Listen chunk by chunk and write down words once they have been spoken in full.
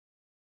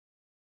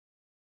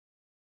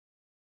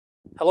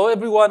Hello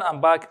everyone,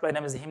 I'm back. My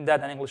name is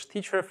Himdad, an English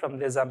teacher from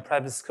Lezan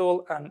private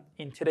school, and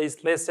in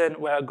today's lesson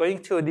we are going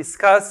to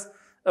discuss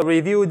or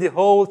review the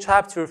whole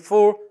chapter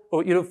 4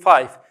 or unit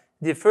 5.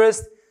 The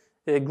first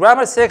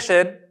grammar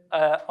section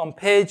on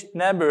page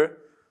number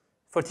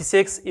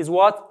 46 is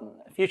what?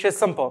 Future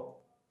simple.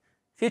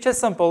 Future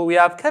simple, we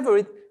have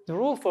covered the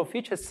rule for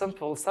future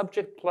simple: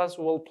 subject plus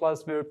role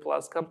plus verb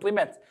plus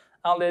complement.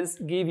 And let's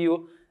give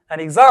you an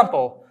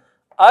example.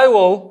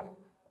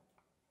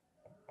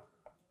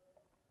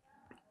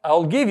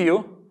 I'll give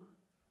you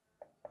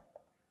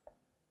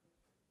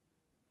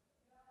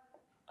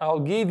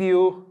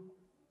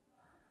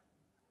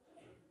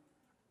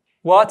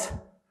what?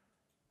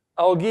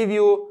 I'll give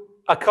you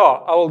a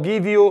car. I will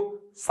give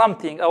you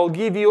something. I will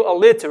give you a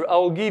letter. I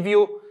will give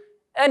you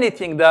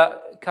anything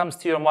that comes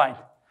to your mind.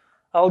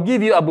 I'll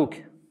give you a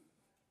book.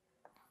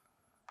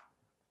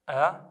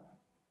 A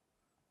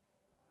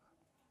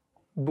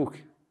book.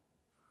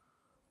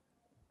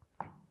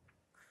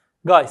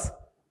 Guys,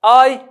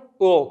 I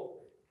will.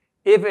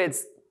 If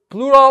it's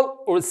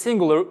plural or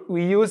singular,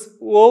 we use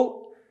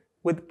will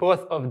with both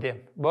of them.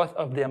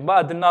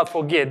 But do not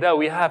forget that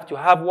we have to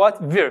have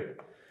what?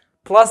 Verb.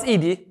 Plus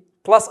ed,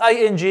 plus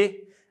ing.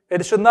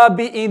 It should not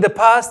be in the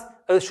past.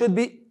 It should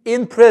be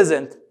in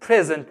present.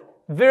 Present.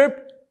 Verb,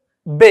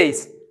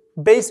 base.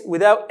 Base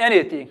without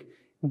anything.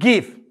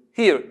 Give.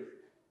 Here.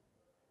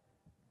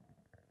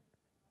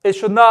 It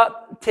should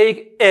not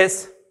take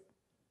s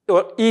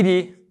or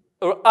ed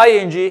or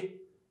ing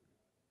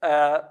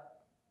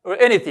or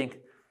anything.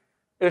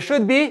 It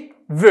should be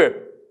verb.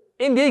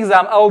 In the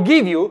exam, I will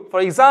give you,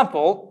 for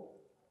example,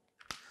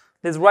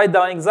 let's write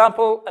down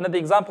another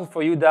example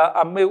for you that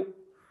I will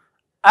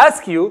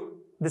ask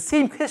you the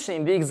same question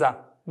in the exam,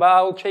 but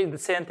I will change the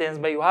sentence,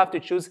 but you have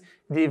to choose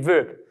the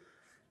verb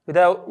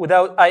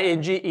without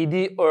ing,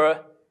 ed,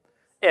 or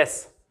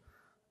s.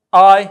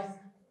 I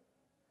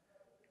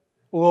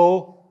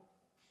will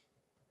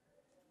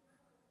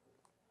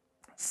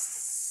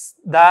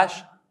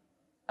dash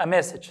a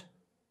message.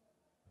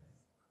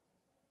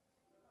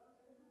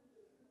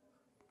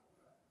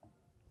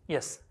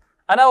 Yes.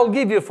 And I will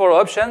give you 4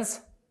 options.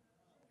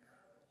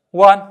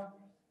 1,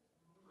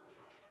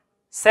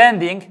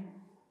 sending,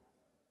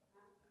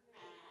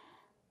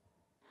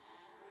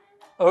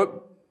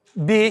 or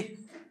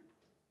B,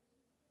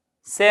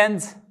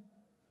 sends,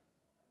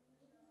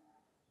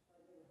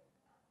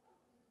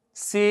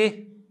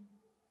 C,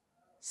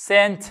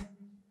 sent,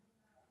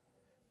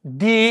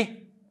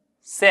 D,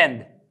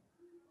 send.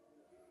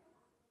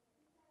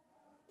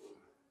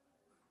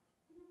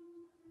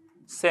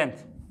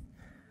 Sent.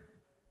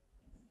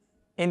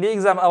 In the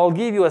exam, I will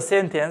give you a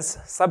sentence,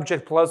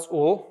 subject plus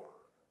all,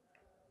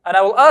 and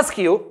I will ask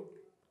you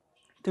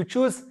to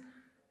choose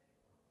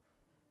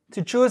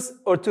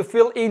or to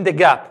fill in the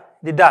gap,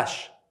 the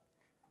dash,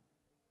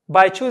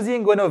 by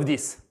choosing one of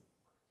these.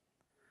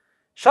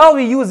 Shall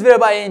we use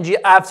verb ing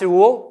after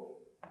all?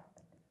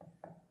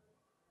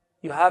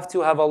 You have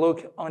to have a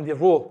look on the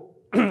rule.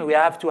 We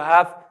have to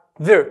have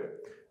verb.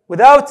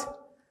 Without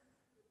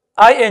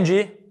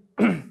ing,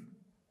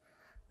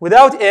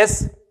 without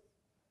s,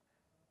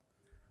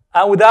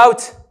 and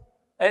without,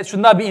 it should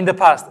not be in the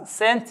past.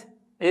 Sent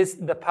is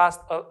the past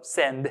of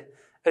send.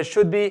 It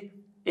should be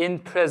in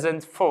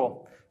present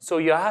form. So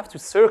you have to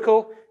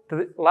circle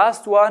the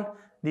last one,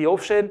 the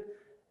option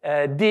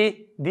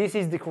D. This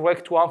is the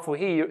correct one for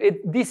here.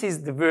 This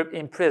is the verb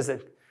in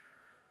present.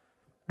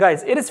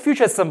 Guys, it is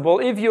future simple.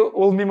 If you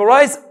will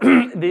memorize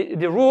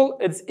the rule,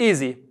 it's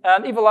easy.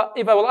 And if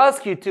I will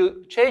ask you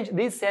to change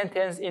this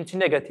sentence into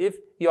negative,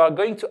 you are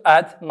going to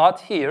add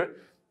not here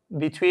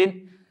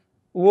between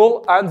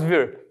will and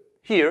verb.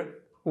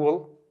 Here,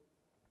 will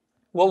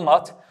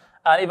not.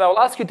 And if I will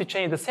ask you to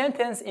change the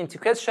sentence into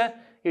question,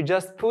 you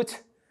just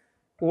put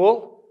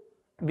will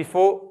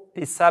before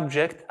the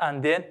subject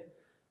and then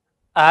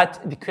add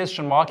the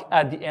question mark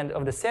at the end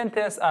of the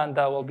sentence, and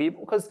that will be,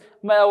 because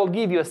when I will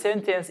give you a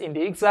sentence in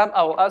the exam,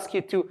 I will ask you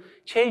to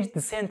change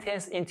the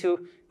sentence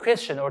into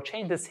question or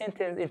change the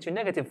sentence into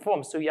negative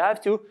form. So you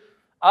have to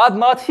add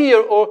not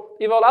here, or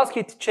if I'll ask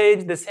you to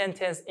change the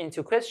sentence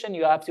into question,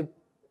 you have to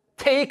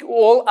take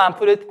all and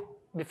put it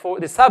before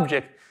the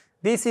subject.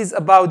 This is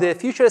about the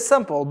future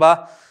simple,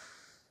 but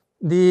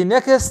the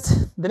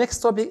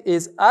next topic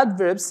is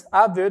adverbs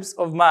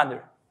of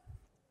manner.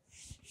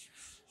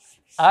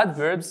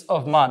 Adverbs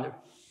of manner.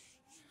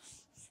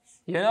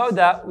 You know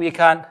that we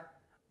can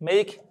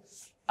make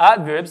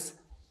adverbs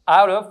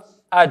out of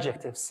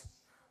adjectives.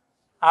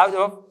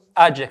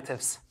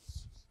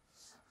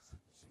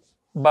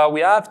 But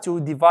we have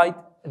to divide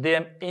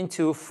them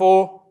into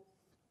 4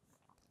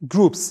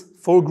 groups.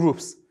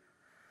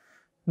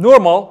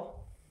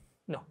 Normal,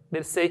 no,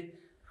 let's say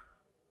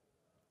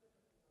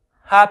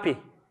happy.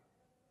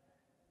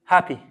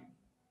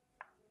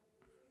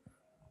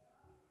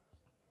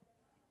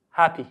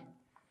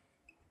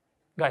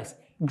 Guys,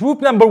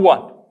 group number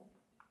 1.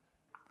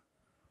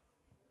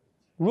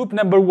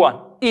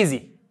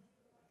 Easy.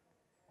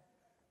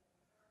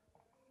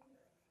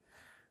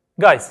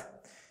 Guys,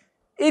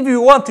 if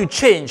you want to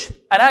change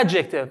an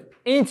adjective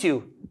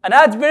into an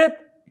adverb,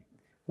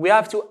 we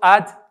have to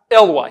add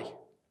ly.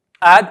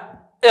 Add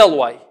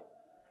ly.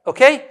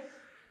 Okay?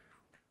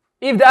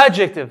 If the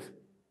adjective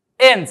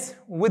ends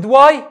with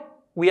y,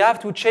 we have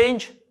to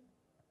change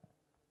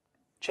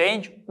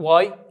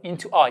y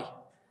into I.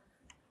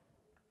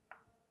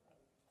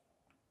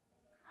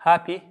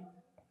 Happy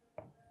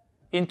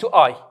into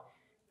I.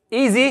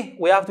 Easy,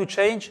 we have to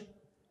change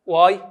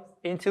y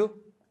into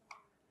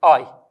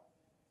I.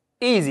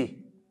 Easy.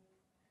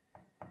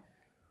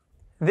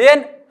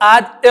 Then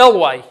add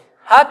ly.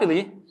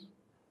 Happily,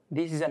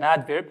 this is an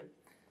adverb.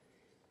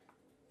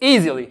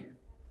 Easily,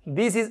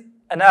 this is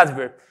an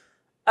adverb.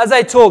 As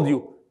I told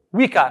you,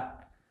 we can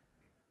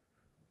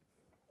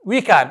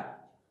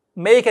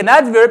make an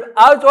adverb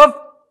out of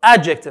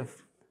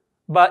adjective.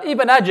 But if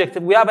an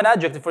adjective, we have an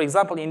adjective, for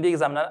example, in the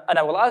exam, and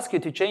I will ask you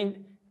to change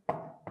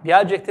the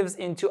adjectives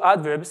into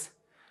adverbs.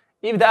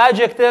 If the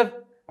adjective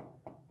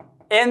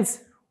ends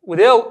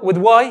with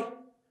y,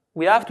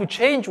 we have to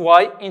change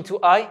y into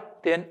I,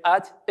 then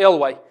add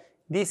ly.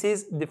 This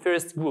is the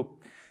first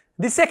group.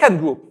 The second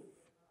group,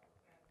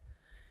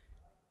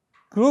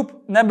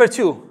 group number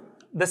 2,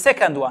 the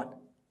second one.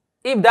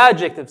 If the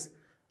adjective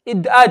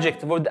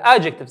or the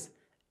adjectives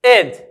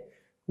end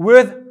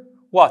with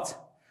what?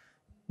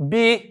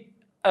 B-L-E.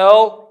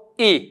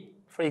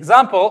 For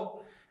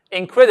example,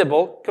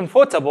 incredible,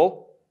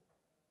 comfortable,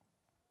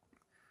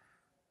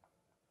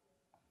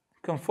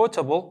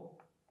 incredible,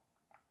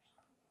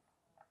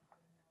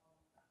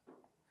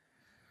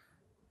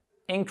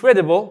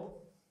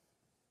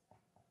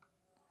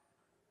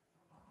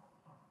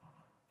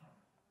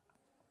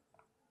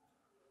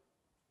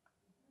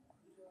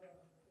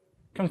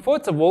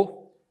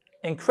 comfortable,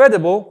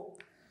 incredible,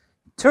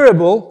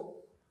 terrible,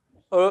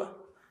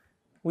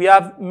 we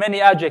have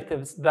many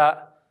adjectives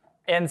that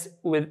ends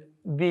with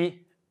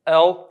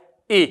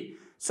B-L-E.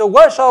 So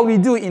what shall we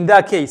do in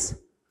that case?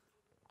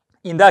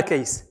 In that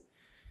case,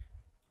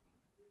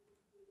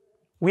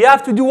 we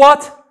have to do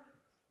what?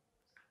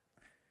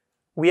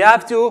 We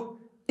have to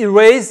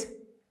erase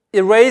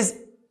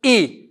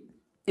E.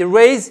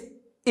 Erase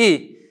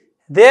E.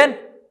 Then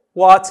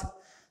what?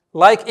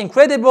 Like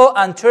incredible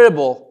and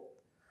terrible,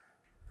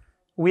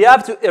 we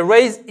have to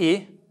erase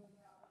E.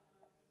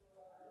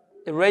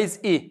 Erase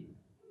E.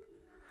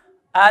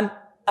 And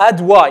add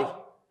Y.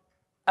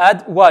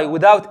 Add Y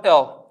without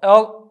L.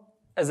 L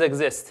as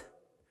exist.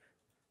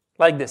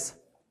 Like this.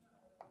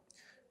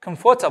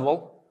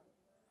 Comfortable.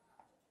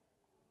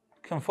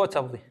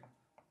 Comfortably.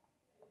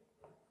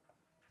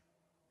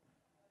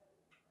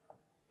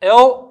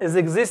 L is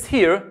exist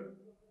here,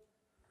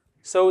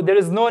 so there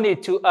is no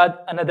need to add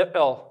another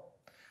L.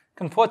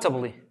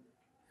 Comfortably.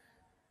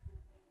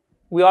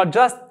 We are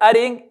just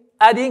adding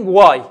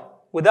Y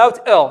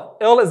without L.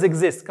 L is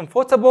exist.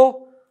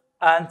 Comfortable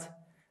and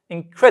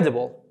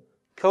incredible,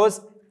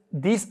 because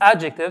these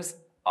adjectives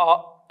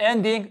are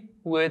ending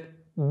with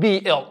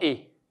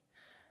B-L-E.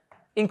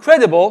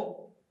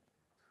 Incredible,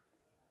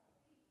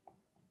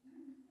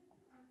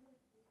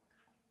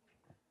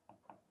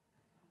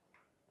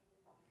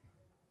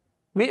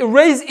 we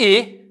erase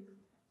E.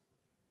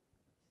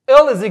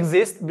 L is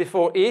exist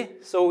before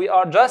E, so we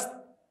are just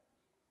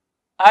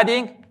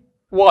adding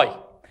Y.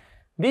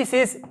 This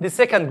is the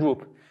second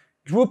group.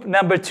 Group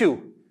number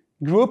 2.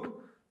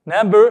 Group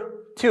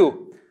number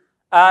 2.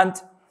 And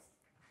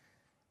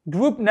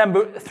group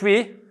number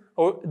 3,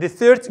 or the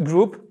third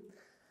group,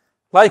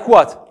 like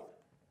what?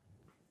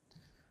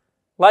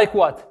 Like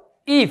what?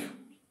 If,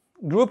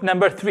 group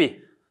number 3.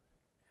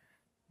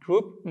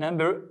 Group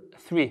number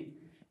 3.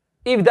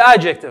 If the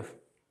adjective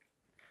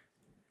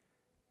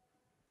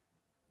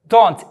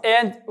don't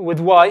end with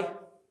Y,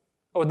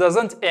 or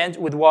doesn't end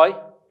with Y,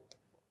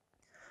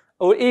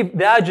 or if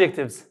the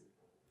adjectives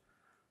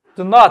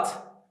do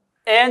not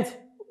end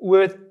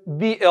with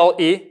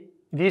B-L-E,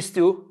 these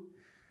two,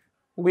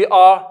 we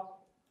are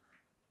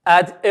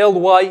add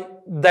ly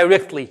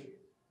directly,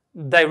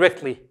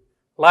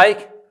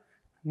 like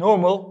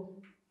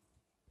normal,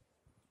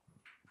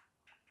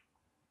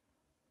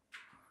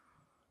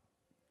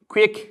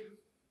 quick,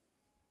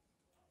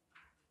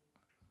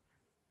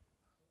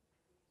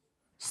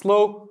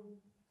 slow,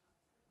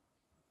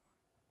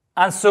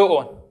 and so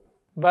on.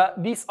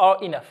 But these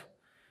are enough.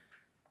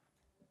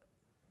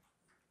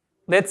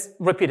 Let's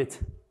repeat it.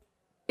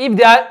 If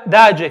the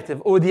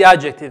adjective or the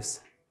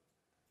adjectives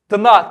do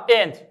not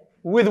end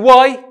with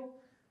Y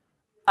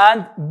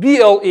and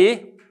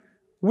BLE,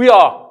 we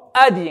are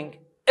adding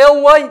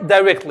ly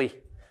directly,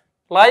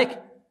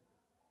 like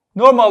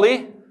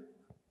normally,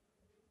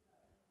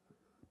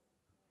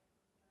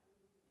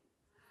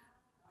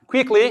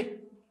 quickly,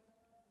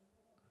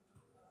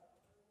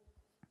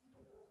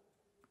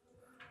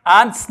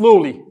 and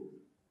slowly.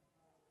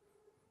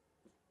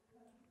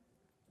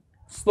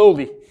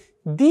 Slowly.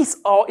 These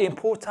are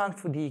important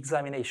for the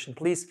examination.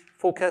 Please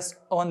focus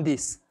on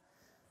this.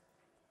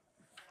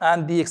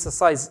 And the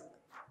exercise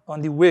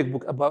on the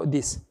workbook about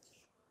this.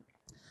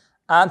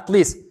 And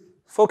please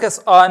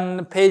focus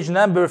on page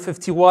number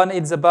 51.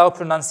 It's about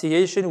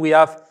pronunciation. We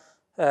have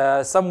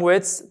some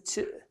words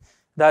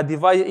that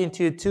divided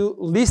into two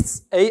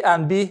lists, A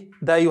and B,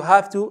 that you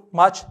have to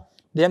match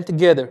them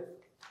together.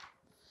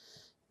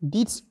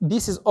 This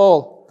is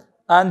all.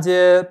 And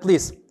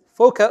please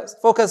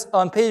focus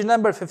on page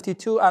number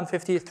 52 and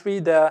 53,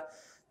 the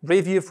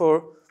review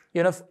for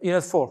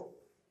Unit 4.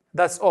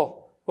 That's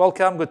all.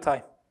 Welcome, good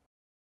time.